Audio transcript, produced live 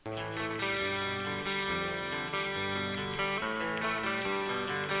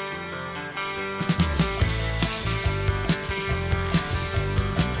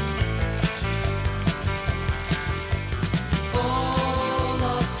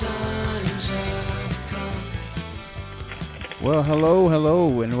Well,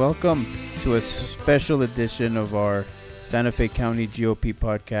 hello, and welcome to a special edition of our Santa Fe County GOP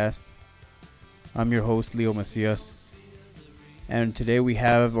podcast. I'm your host, Leo Macias, and today we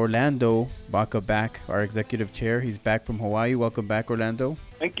have Orlando Baca back, our executive chair. He's back from Hawaii. Welcome back, Orlando.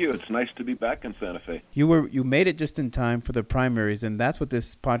 Thank you. It's nice to be back in Santa Fe. You made it just in time for the primaries, and that's what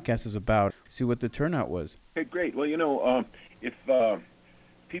this podcast is about. See what the turnout was. Okay, great. Well, if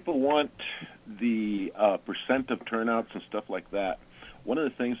people want the percent of turnouts and stuff like that, one of the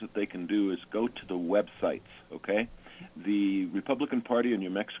things that they can do is go to the websites, okay? The Republican Party in New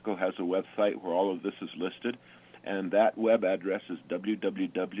Mexico has a website where all of this is listed, and that web address is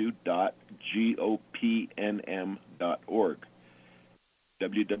www.gopnm.org.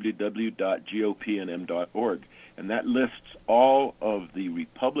 www.gopnm.org. And that lists all of the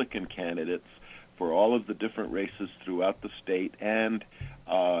Republican candidates for all of the different races throughout the state and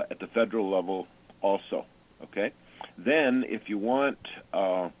at the federal level also, okay? Then, if you want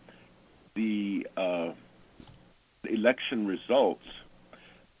the election results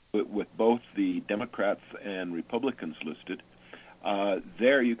with both the Democrats and Republicans listed,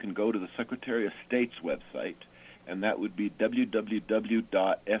 there you can go to the Secretary of State's website, and that would be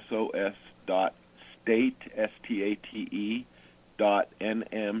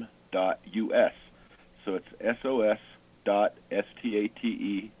www.sos.state.nm.us. So it's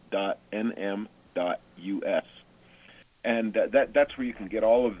sos.state.nm.us, and that's where you can get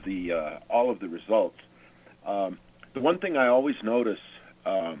all of the results. The one thing I always notice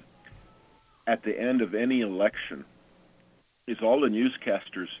at the end of any election is all the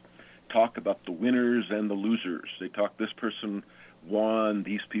newscasters talk about the winners and the losers. They talk, this person won,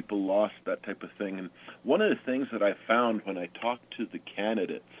 these people lost, that type of thing. And one of the things that I found when I talked to the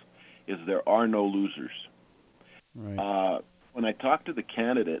candidates is there are no losers. Right. When I talked to the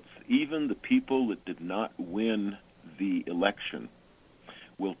candidates, even the people that did not win the election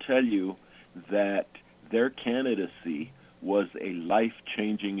will tell you that their candidacy was a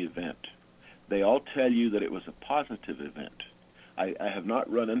life-changing event. They all tell you that it was a positive event. I have not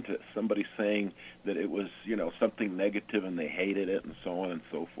run into somebody saying that it was, something negative and they hated it and so on and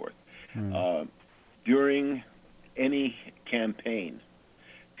so forth. During any campaign,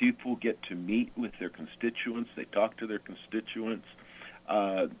 people get to meet with their constituents. They talk to their constituents.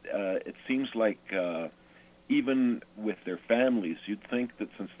 It seems like even with their families, you'd think that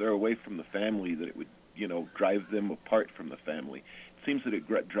since they're away from the family that it would, drive them apart from the family. It seems that it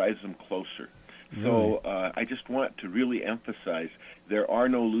drives them closer. Really? So I just want to really emphasize there are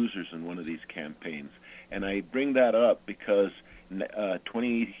no losers in one of these campaigns. And I bring that up because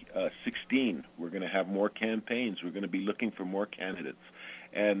 2016, we're going to have more campaigns. We're going to be looking for more candidates.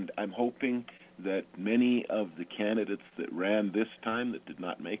 And I'm hoping that many of the candidates that ran this time that did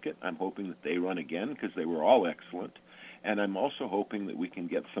not make it, I'm hoping that they run again because they were all excellent. And I'm also hoping that we can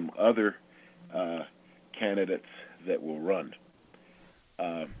get some other candidates that will run.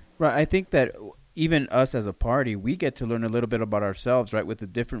 Right. I think that even us as a party, we get to learn a little bit about ourselves, right, with the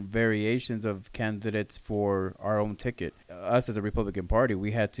different variations of candidates for our own ticket. Us as a Republican Party,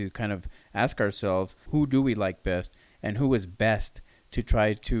 we had to kind of ask ourselves, who do we like best and who is best to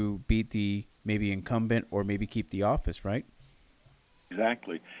try to beat the maybe incumbent or maybe keep the office, right?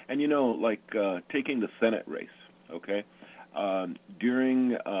 Exactly. And, taking the Senate race, okay?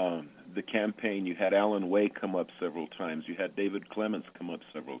 During the campaign, you had Alan Way come up several times. You had David Clements come up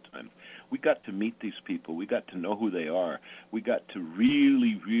several times. We got to meet these people. We got to know who they are. We got to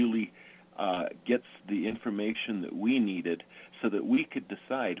really, really get the information that we needed so that we could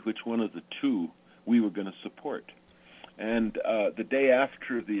decide which one of the two we were going to support. And the day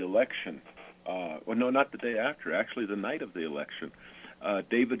after the election, not the day after, actually the night of the election,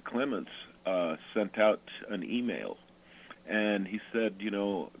 David Clements sent out an email, and he said, he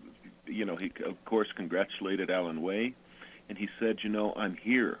of course congratulated Alan Way, and he said, I'm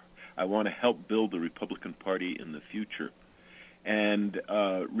here. I want to help build the Republican Party in the future. And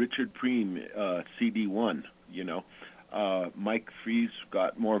Richard Preem, CD1, Mike Freese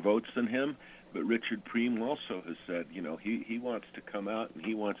got more votes than him, but Richard Preem also has said, he wants to come out and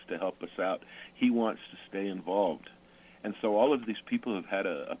he wants to help us out. He wants to stay involved. And so all of these people have had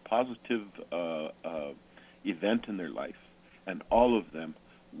a positive event in their life, and all of them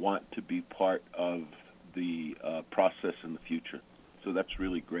want to be part of the process in the future. So that's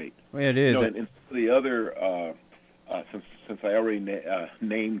really great. Well, it is. And the other, since I already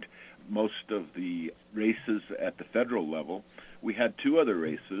named most of the races at the federal level, we had two other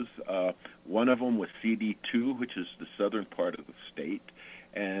races. One of them was CD2, which is the southern part of the state,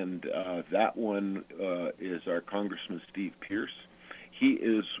 and that one is our Congressman Steve Pierce. He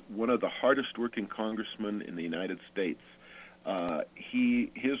is one of the hardest-working congressmen in the United States.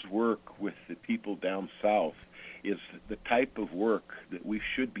 his work with the people down south is the type of work that we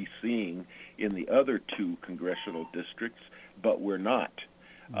should be seeing in the other two congressional districts, but we're not.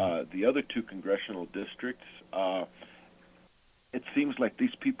 The other two congressional districts, it seems like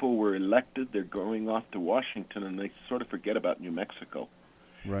these people were elected, they're going off to Washington, and they sort of forget about New Mexico.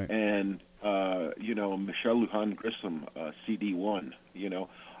 Right. And, Michelle Lujan Grissom, CD1,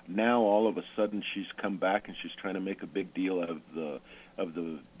 now all of a sudden she's come back and she's trying to make a big deal of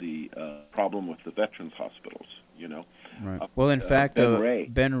the problem with the veterans hospitals. Right. Well, in fact,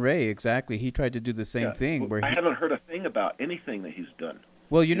 Ben Ray, exactly. He tried to do the same thing. Where I haven't heard a thing about anything that he's done.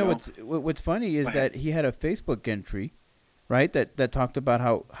 Well, what's funny is that he had a Facebook entry, right, that talked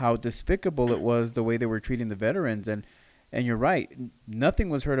about how despicable it was the way they were treating the veterans, and you're right. Nothing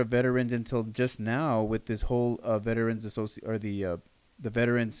was heard of veterans until just now with this whole veterans the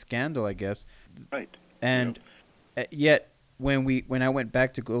veterans scandal, I guess. Right. And yet, when I went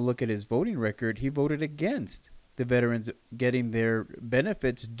back to go look at his voting record, he voted against the veterans getting their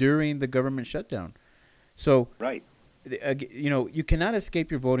benefits during the government shutdown. So, right. You cannot escape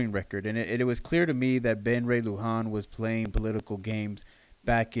your voting record, and it was clear to me that Ben Ray Lujan was playing political games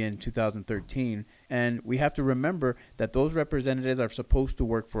back in 2013, and we have to remember that those representatives are supposed to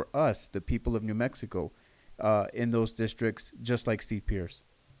work for us, the people of New Mexico, in those districts, just like Steve Pearce.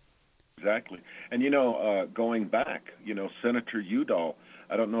 Exactly. And, going back, Senator Udall,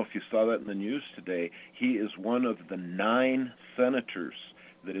 I don't know if you saw that in the news today, he is one of the 9 senators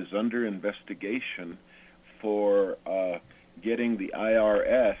that is under investigation for getting the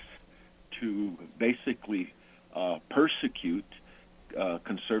IRS to basically persecute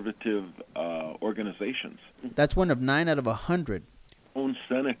conservative organizations. That's one of 9 out of 100. Own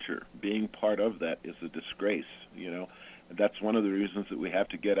senator being part of that is a disgrace, That's one of the reasons that we have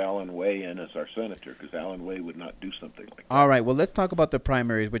to get Alan Way in as our senator, because Alan Way would not do something like that. All right, well, let's talk about the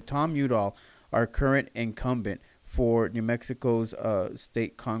primaries with Tom Udall, our current incumbent for New Mexico's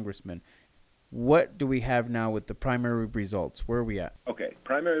state congressman. What do we have now with the primary results? Where are we at? Okay,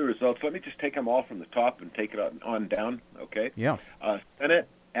 primary results. Let me just take them all from the top and take it on down, okay? Yeah. Senate,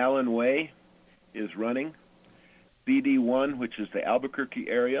 Alan Way is running. CD1, which is the Albuquerque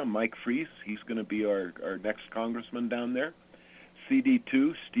area, Mike Freese, he's going to be our next congressman down there.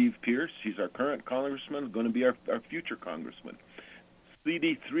 CD2, Steve Pearce, he's our current congressman, going to be our future congressman.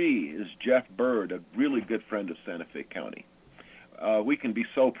 CD3 is Jeff Byrd, a really good friend of Santa Fe County. We can be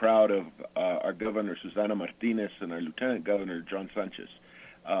so proud of our governor, Susana Martinez, and our lieutenant governor, John Sanchez.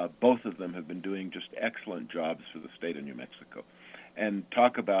 Both of them have been doing just excellent jobs for the state of New Mexico. And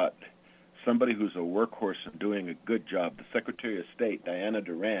talk about somebody who's a workhorse and doing a good job. The Secretary of State, Diana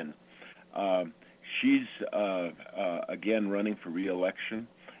Duran, she's, again, running for re-election,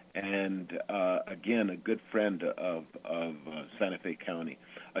 and, again, a good friend of Santa Fe County.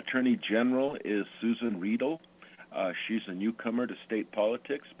 Attorney General is Susan Riedel. She's a newcomer to state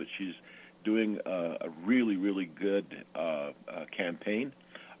politics, but she's doing a really, really good campaign.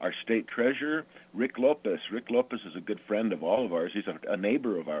 Our state treasurer, Rick Lopez. Rick Lopez is a good friend of all of ours. He's a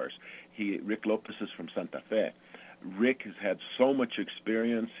neighbor of ours. Rick Lopez is from Santa Fe. Rick has had so much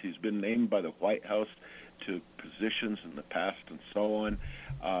experience. He's been named by the White House to positions in the past and so on.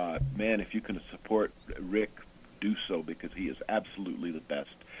 Man, if you can support Rick, do so, because he is absolutely the best.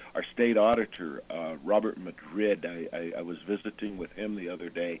 Our state auditor, Robert Madrid, I was visiting with him the other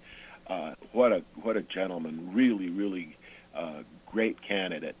day. What a gentleman, really, really great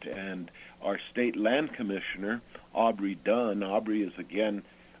candidate. And our state land commissioner, Aubrey Dunn. Aubrey is, again,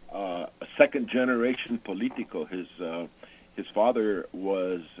 a second-generation politico. His father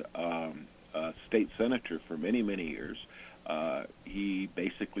was a state senator for many, many years. He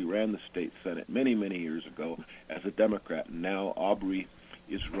basically ran the state senate many, many years ago as a Democrat. And now Aubrey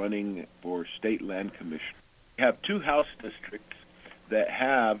is running for state land commission. We have 2 House districts that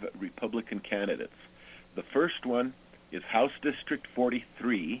have Republican candidates. The first one is House District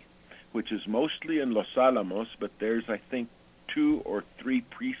 43, which is mostly in Los Alamos, but there's, I think, 2 or 3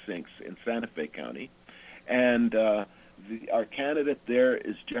 precincts in Santa Fe County. And our candidate there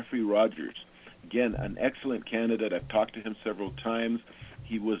is Jeffrey Rogers. Again, an excellent candidate. I've talked to him several times.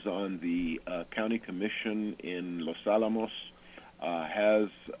 He was on the county commission in Los Alamos, has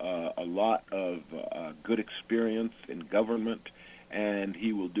a lot of good experience in government, and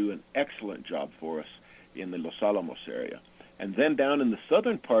he will do an excellent job for us in the Los Alamos area. And then down in the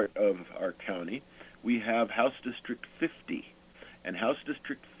southern part of our county, we have House District 50. And House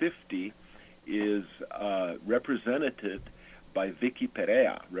District 50 is represented by Vicky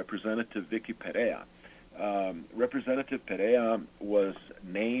Perea, Representative Vicky Perea. Representative Perea was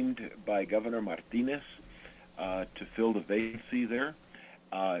named by Governor Martinez to fill the vacancy there.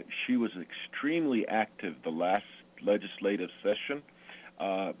 She was extremely active the last legislative session,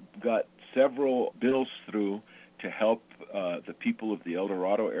 got several bills through to help the people of the El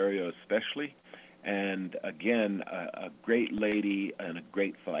Dorado area especially, and again, a great lady and a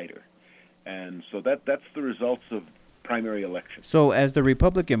great fighter. And so that's the results of primary elections. So as the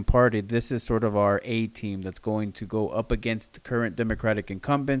Republican Party, this is sort of our A team that's going to go up against the current Democratic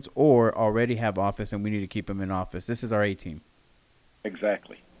incumbents or already have office and we need to keep them in office. This is our A team.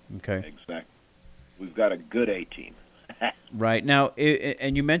 Exactly. Okay. Exactly. We've got a good A team. Right. Now,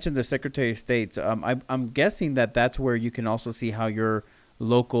 and you mentioned the Secretary of State. I'm guessing that that's where you can also see how your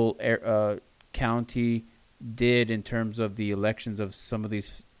local county did in terms of the elections of some of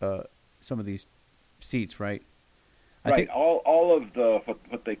these seats, right? I think all of the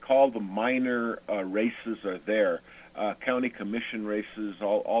what they call the minor races are there. County commission races,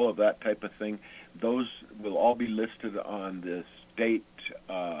 all of that type of thing. Those will all be listed on the state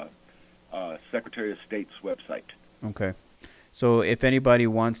Secretary of State's website. Okay. So if anybody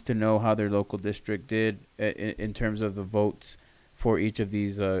wants to know how their local district did in terms of the votes for each of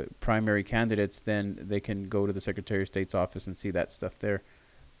these primary candidates, then they can go to the Secretary of State's office and see that stuff there.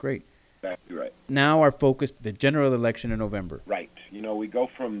 Great. Exactly right. Now our focus, the general election in November. Right. You know, we go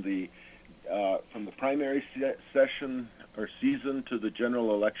from the primary session or season to the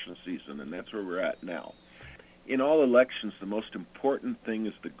general election season, and that's where we're at now. In all elections, the most important thing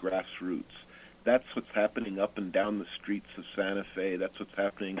is the grassroots. That's what's happening up and down the streets of Santa Fe. That's what's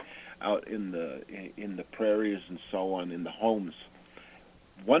happening out in the prairies and so on, in the homes.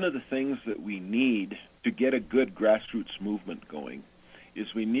 One of the things that we need to get a good grassroots movement going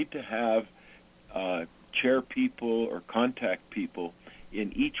is we need to have chair people or contact people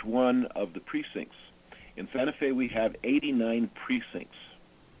in each one of the precincts. In Santa Fe, we have 89 precincts,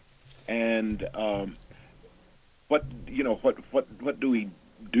 and what do we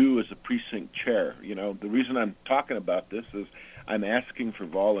do as a precinct chair? You know, the reason I'm talking about this is I'm asking for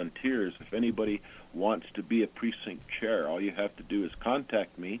volunteers. If anybody wants to be a precinct chair, all you have to do is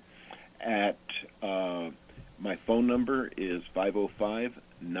contact me at my phone number is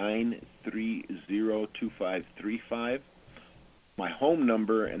 505-930-2535. My home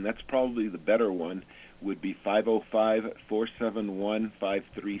number, and that's probably the better one, would be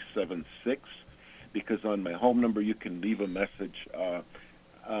 505-471-5376, because on my home number you can leave a message.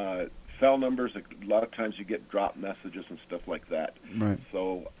 Cell numbers, a lot of times you get drop messages and stuff like that. Right.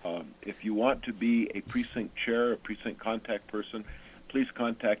 So if you want to be a precinct chair, a precinct contact person, please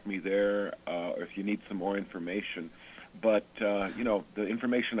contact me there, or if you need some more information. But, the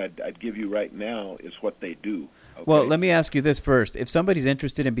information I'd give you right now is what they do. Okay? Well, let me ask you this first. If somebody's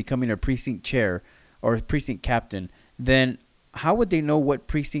interested in becoming a precinct chair or a precinct captain, then how would they know what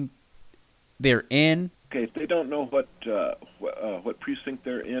precinct they're in? Okay, if they don't know what precinct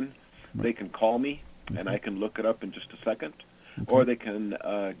they're in, they can call me, and I can look it up in just a second. Okay. Or they can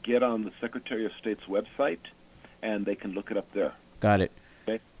get on the Secretary of State's website, and they can look it up there. Got it.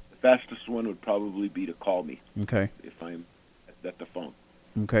 Okay. The fastest one would probably be to call me. Okay. If I'm at the phone.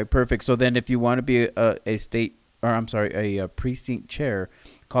 Okay, perfect. So then if you want to be a precinct chair,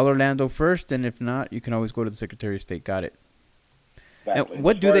 call Orlando first, and if not, you can always go to the Secretary of State. Got it. Exactly. And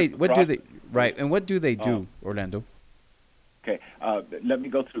what do they do, Orlando? Okay, let me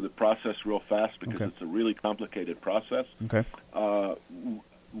go through the process real fast because it's a really complicated process. Okay.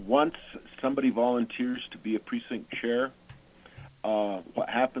 Once somebody volunteers to be a precinct chair, what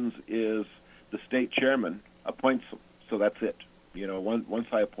happens is the state chairman appoints them. So that's it. You know, once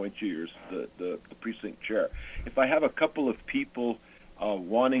I appoint you, you're the precinct chair. If I have a couple of people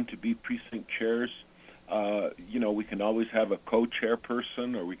wanting to be precinct chairs, we can always have a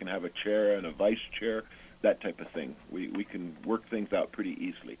co-chairperson, or we can have a chair and a vice chair, that type of thing. We can work things out pretty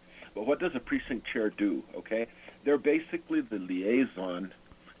easily. But what does a precinct chair do, okay? They're basically the liaison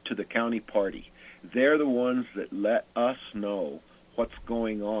to the county party. They're the ones that let us know what's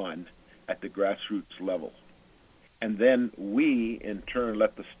going on at the grassroots level. And then we, in turn,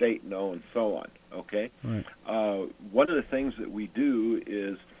 let the state know and so on, okay? Right. One of the things that we do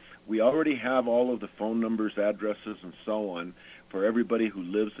is we already have all of the phone numbers, addresses, and so on for everybody who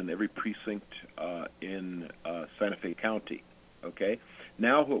lives in every precinct in Santa Fe County, okay?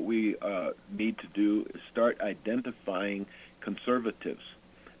 Now what we need to do is start identifying conservatives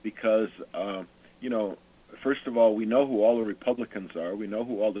because, first of all, we know who all the Republicans are, we know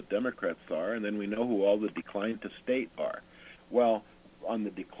who all the Democrats are, and then we know who all the decline to state are. Well, on the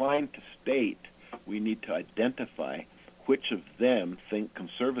decline to state, we need to identify which of them think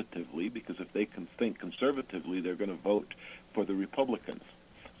conservatively, because if they can think conservatively, they're going to vote for the Republicans.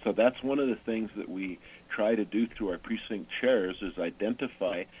 So that's one of the things that we try to do through our precinct chairs is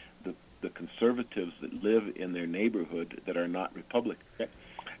identify the conservatives that live in their neighborhood that are not Republican.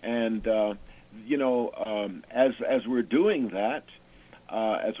 And, as we're doing that,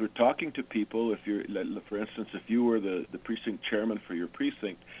 as we're talking to people, if you're, for instance, if you were the precinct chairman for your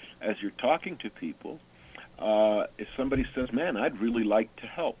precinct, as you're talking to people, if somebody says, man, I'd really like to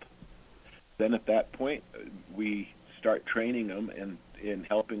help, then at that point we start training them in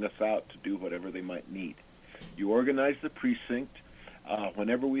helping us out to do whatever they might need. You organize the precinct.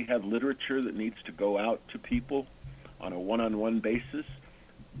 Whenever we have literature that needs to go out to people on a one-on-one basis,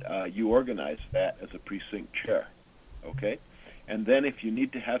 you organize that as a precinct chair, okay? And then if you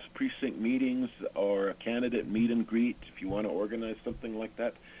need to have precinct meetings or a candidate meet and greet, if you want to organize something like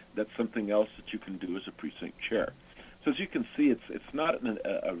that, that's something else that you can do as a precinct chair. So as you can see, it's not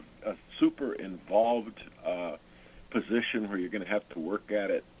a super involved position where you're going to have to work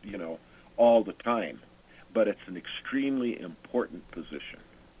at it, all the time, but it's an extremely important position.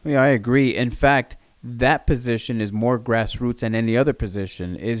 Yeah, I agree. In fact, that position is more grassroots than any other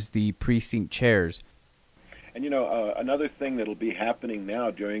position, is the precinct chairs. And, another thing that'll be happening now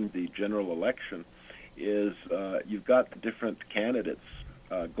during the general election is you've got different candidates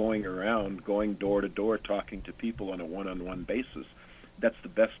going around, going door to door, talking to people on a one-on-one basis. That's the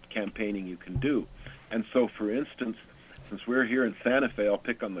best campaigning you can do. And so, for instance, since we're here in Santa Fe, I'll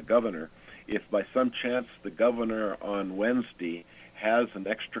pick on the governor. If by some chance the governor on Wednesday has an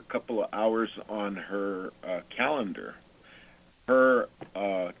extra couple of hours on her calendar, her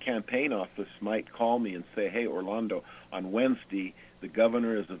campaign office might call me and say, hey, Orlando, on Wednesday, the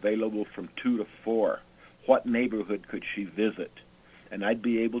governor is available from 2 to 4. What neighborhood could she visit? And I'd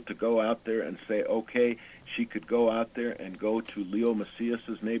be able to go out there and say, okay, she could go out there and go to Leo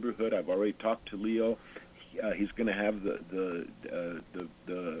Macias's neighborhood. I've already talked to Leo. He's going to have the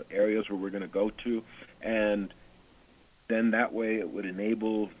areas where we're going to go to. And then that way it would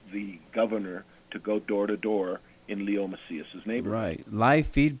enable the governor to go door to door in Leo Macias's neighborhood. Right. Live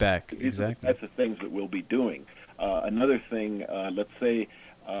feedback. Exactly. That's the things that we'll be doing. Another thing, let's say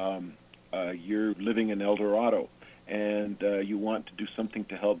you're living in El Dorado and you want to do something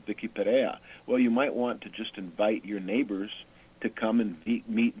to help Vicky Perea. Well, you might want to just invite your neighbors to come and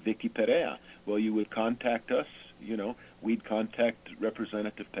meet Vicky Perea. Well, you would contact us. We'd contact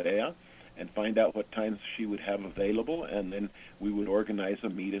Representative Perea and find out what times she would have available, and then we would organize a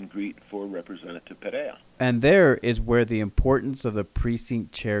meet and greet for Representative Perea. And there is where the importance of the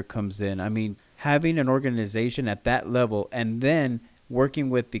precinct chair comes in. I mean, having an organization at that level and then working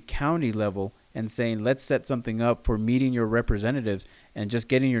with the county level and saying, let's set something up for meeting your representatives and just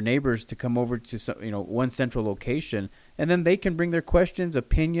getting your neighbors to come over to one central location, and then they can bring their questions,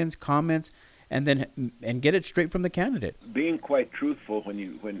 opinions, comments, and get it straight from the candidate. Being quite truthful, when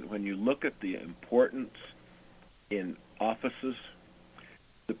you look at the importance in offices,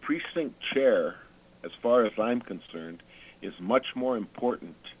 the precinct chair, as far as I'm concerned, is much more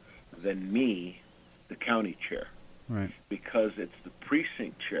important than me, the county chair. Right. Because it's the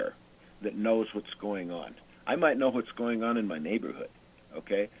precinct chair that knows what's going on. I might know what's going on in my neighborhood,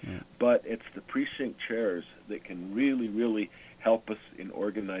 okay? Yeah. But it's the precinct chairs that can really, really help us in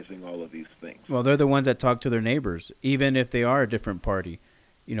organizing all of these things. Well, they're the ones that talk to their neighbors, even if they are a different party.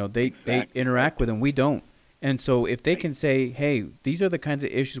 They interact with them. We don't. And so if they can say, hey, these are the kinds of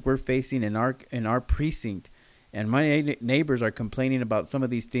issues we're facing in our precinct, and my neighbors are complaining about some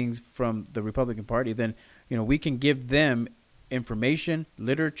of these things from the Republican Party, then we can give them information,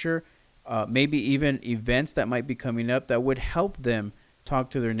 literature, maybe even events that might be coming up that would help them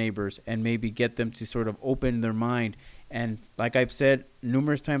talk to their neighbors and maybe get them to sort of open their mind. And like I've said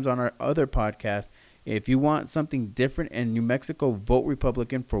numerous times on our other podcast, if you want something different in New Mexico, vote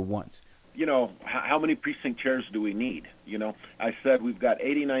Republican for once. How many precinct chairs do we need? I said we've got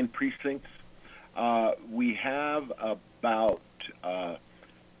 89 precincts. We have about,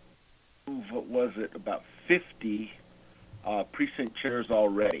 about 50 precinct chairs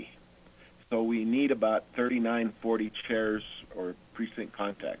already. So we need about 39, 40 chairs or precinct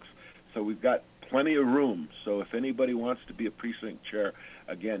contacts. So we've got plenty of room. So if anybody wants to be a precinct chair,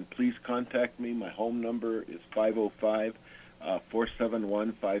 again, please contact me. My home number is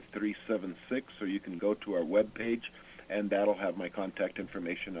 505-471-5376, or you can go to our webpage, and that'll have my contact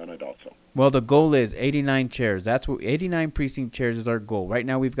information on it also. Well, the goal is 89 chairs. That's what 89 precinct chairs is our goal. Right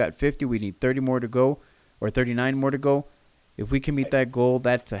now we've got 50. We need 30 more to go, or 39 more to go. If we can meet that goal,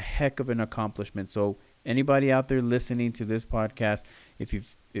 that's a heck of an accomplishment. So anybody out there listening to this podcast, if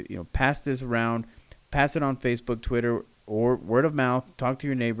you've pass this around, pass it on Facebook, Twitter, or word of mouth, talk to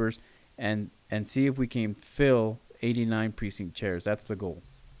your neighbors, and see if we can fill 89 precinct chairs. That's the goal.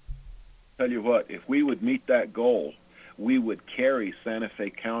 Tell you what, if we would meet that goal, we would carry Santa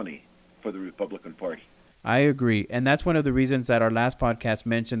Fe County for the Republican Party. I agree. And that's one of the reasons that our last podcast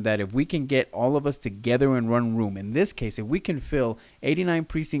mentioned that if we can get all of us together in one room, in this case, if we can fill 89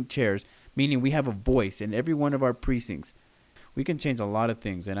 precinct chairs, meaning we have a voice in every one of our precincts, we can change a lot of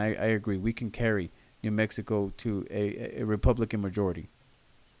things. And I agree. We can carry New Mexico to a Republican majority.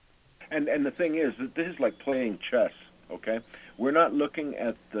 And the thing is, that this is like playing chess, okay? We're not looking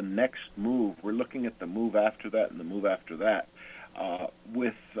at the next move. We're looking at the move after that and the move after that.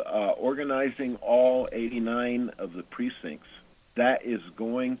 With organizing all 89 of the precincts, that is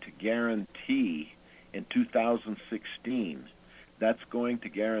going to guarantee in 2016, that's going to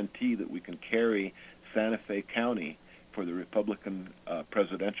guarantee that we can carry Santa Fe County for the Republican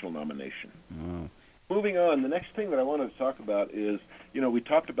presidential nomination. Wow. Moving on, the next thing that I wanted to talk about is, we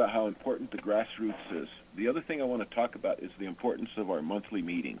talked about how important the grassroots is. The other thing I want to talk about is the importance of our monthly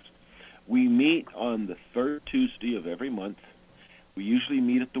meetings. We meet on the third Tuesday of every month. We usually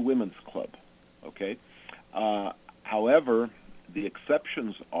meet at the Women's Club, okay? However, the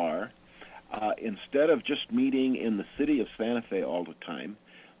exceptions are, instead of just meeting in the city of Santa Fe all the time,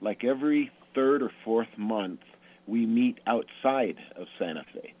 like every third or fourth month, we meet outside of Santa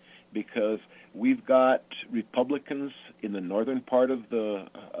Fe, because we've got Republicans in the northern part of the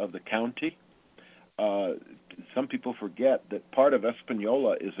county. Some people forget that part of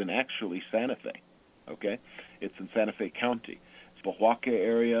Espanola is in actually Santa Fe, okay? It's in Santa Fe County. Bohuaca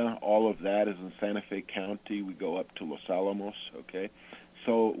area, all of that is in Santa Fe County. We go up to Los Alamos, okay?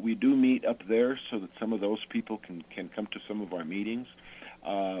 So we do meet up there so that some of those people can come to some of our meetings.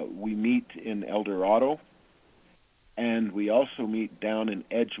 We meet in El Dorado, and we also meet down in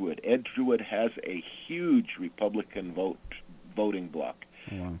Edgewood. Edgewood has a huge Republican voting block.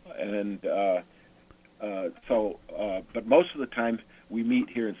 Wow. And but most of the time we meet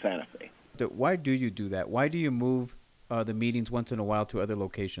here in Santa Fe. Why do you do that? Why do you move the meetings once in a while to other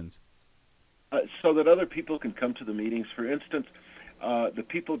locations? So that other people can come to the meetings. For instance, the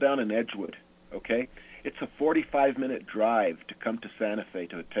people down in Edgewood, okay? It's a 45-minute drive to come to Santa Fe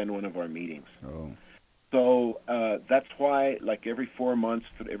to attend one of our meetings. Oh. So that's why, like every 4 months,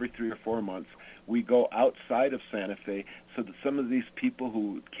 every 3 or 4 months, we go outside of Santa Fe so that some of these people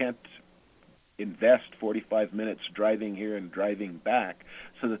who can't invest 45 minutes driving here and driving back,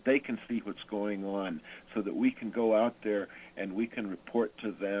 so that they can see what's going on, so that we can go out there and we can report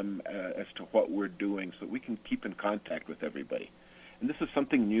to them as to what we're doing, so we can keep in contact with everybody. And this is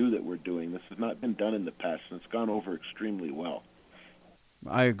something new that we're doing. This has not been done in the past, and it's gone over extremely well.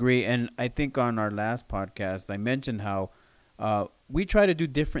 I agree. And I think on our last podcast, I mentioned how we try to do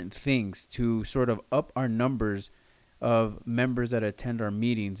different things to sort of up our numbers of members that attend our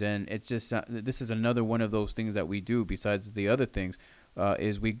meetings. And it's just this is another one of those things that we do besides the other things,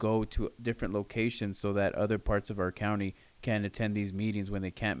 is we go to different locations so that other parts of our county can attend these meetings when they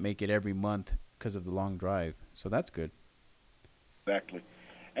can't make it every month because of the long drive. So that's good. Exactly.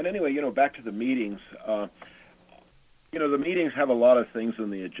 And anyway, back to the meetings. The meetings have a lot of things on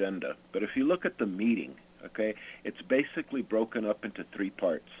the agenda, but if you look at the meeting, okay, it's basically broken up into 3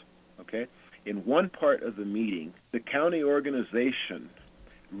 parts, okay? In one part of the meeting, the county organization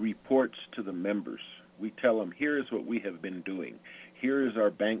reports to the members. We tell them, here's what we have been doing. Here is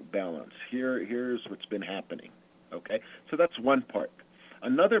our bank balance. Here's what's been happening, okay? So that's one part.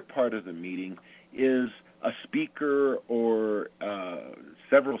 Another part of the meeting is a speaker or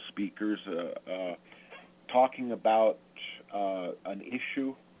several speakers talking about an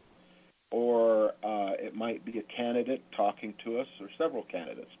issue, or it might be a candidate talking to us, or several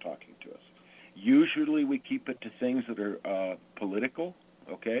candidates talking to us. Usually we keep it to things that are political,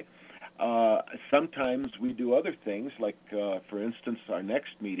 okay? Sometimes we do other things, like, for instance, our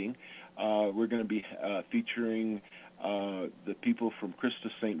next meeting, we're going to be featuring the people from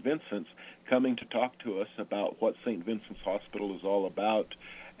Christus St. Vincent's coming to talk to us about what St. Vincent's Hospital is all about,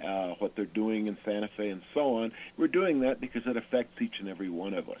 what they're doing in Santa Fe, and so on. We're doing that because it affects each and every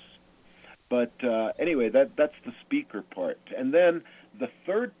one of us. But anyway, that's the speaker part. And then the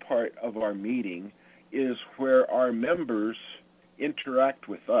third part of our meeting is where our members interact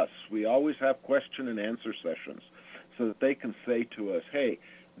with us. We always have question and answer sessions so that they can say to us, hey,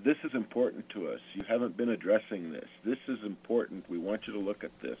 this is important to us. You haven't been addressing this. This is important. We want you to look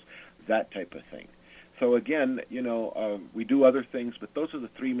at this, that type of thing. So again, we do other things, but those are the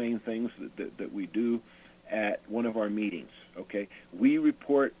 3 main things that we do at one of our meetings, okay? We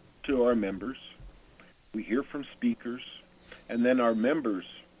report to our members, we hear from speakers, and then our members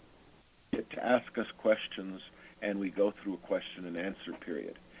get to ask us questions, and we go through a question and answer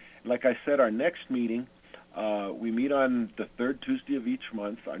period. Like I said, our next meeting We meet on the third Tuesday of each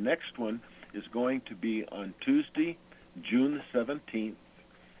month. Our next one is going to be on Tuesday, June the 17th.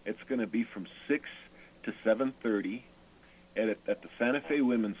 It's going to be from 6 to 7:30 at the Santa Fe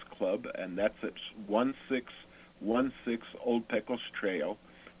Women's Club, and that's at 1616 Old Pecos Trail.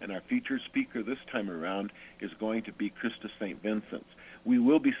 And our featured speaker this time around is going to be Krista St. Vincent. We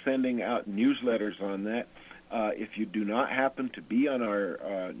will be sending out newsletters on that. If you do not happen to be on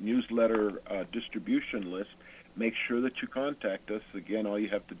our newsletter distribution list, make sure that you contact us. Again, all you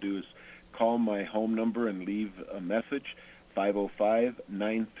have to do is call my home number and leave a message,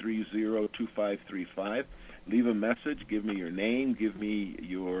 505-930-2535. Leave a message, give me your name, give me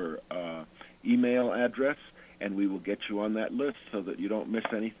your email address, and we will get you on that list so that you don't miss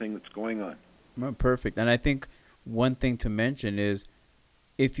anything that's going on. Well, perfect. And I think one thing to mention is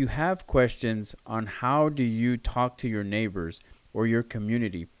if you have questions on how do you talk to your neighbors or your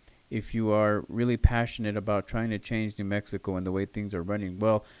community, if you are really passionate about trying to change New Mexico and the way things are running,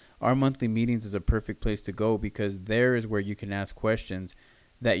 well, our monthly meetings is a perfect place to go because there is where you can ask questions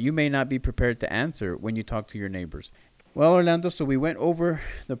that you may not be prepared to answer when you talk to your neighbors. Well, Orlando, so we went over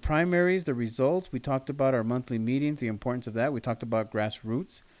the primaries, the results. We talked about our monthly meetings, the importance of that. We talked about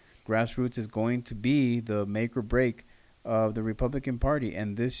grassroots. Grassroots is going to be the make or break of the Republican Party.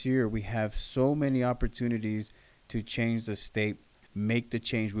 And this year we have so many opportunities to change the state, make the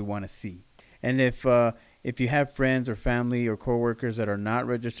change we want to see. And if you have friends or family or coworkers that are not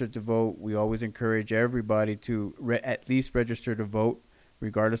registered to vote, we always encourage everybody to at least register to vote,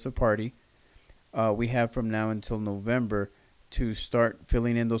 regardless of party. We have from now until November to start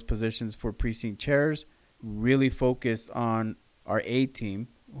filling in those positions for precinct chairs, really focus on our A team,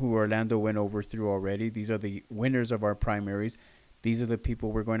 who Orlando went over through already. These are the winners of our primaries. These are the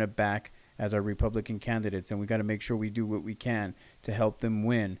people we're going to back as our Republican candidates, and we got to make sure we do what we can to help them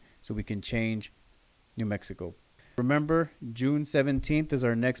win so we can change New Mexico. Remember, June 17th is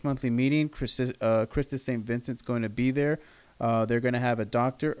our next monthly meeting. Krista St. Vincent's going to be there. They're going to have a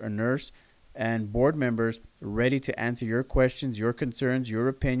doctor, a nurse, and board members ready to answer your questions, your concerns, your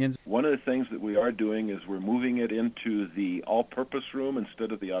opinions. One of the things that we are doing is we're moving it into the all-purpose room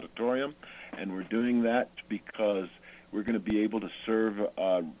instead of the auditorium, and we're doing that because we're going to be able to serve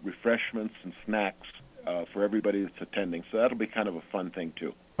refreshments and snacks for everybody that's attending. So that'll be kind of a fun thing,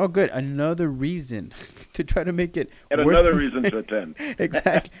 too. Oh, good. Another reason to try to make it and another reason to attend.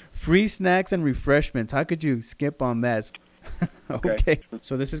 Exactly. Free snacks and refreshments. How could you skip on that? Okay.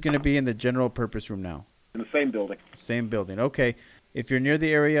 So this is going to be in the general purpose room now. In the same building. Same building. Okay. If you're near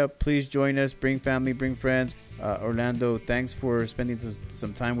the area, please join us. Bring family, bring friends. Orlando, thanks for spending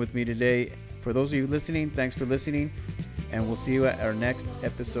some time with me today. For those of you listening, thanks for listening. And we'll see you at our next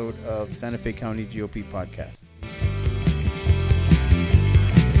episode of Santa Fe County GOP Podcast.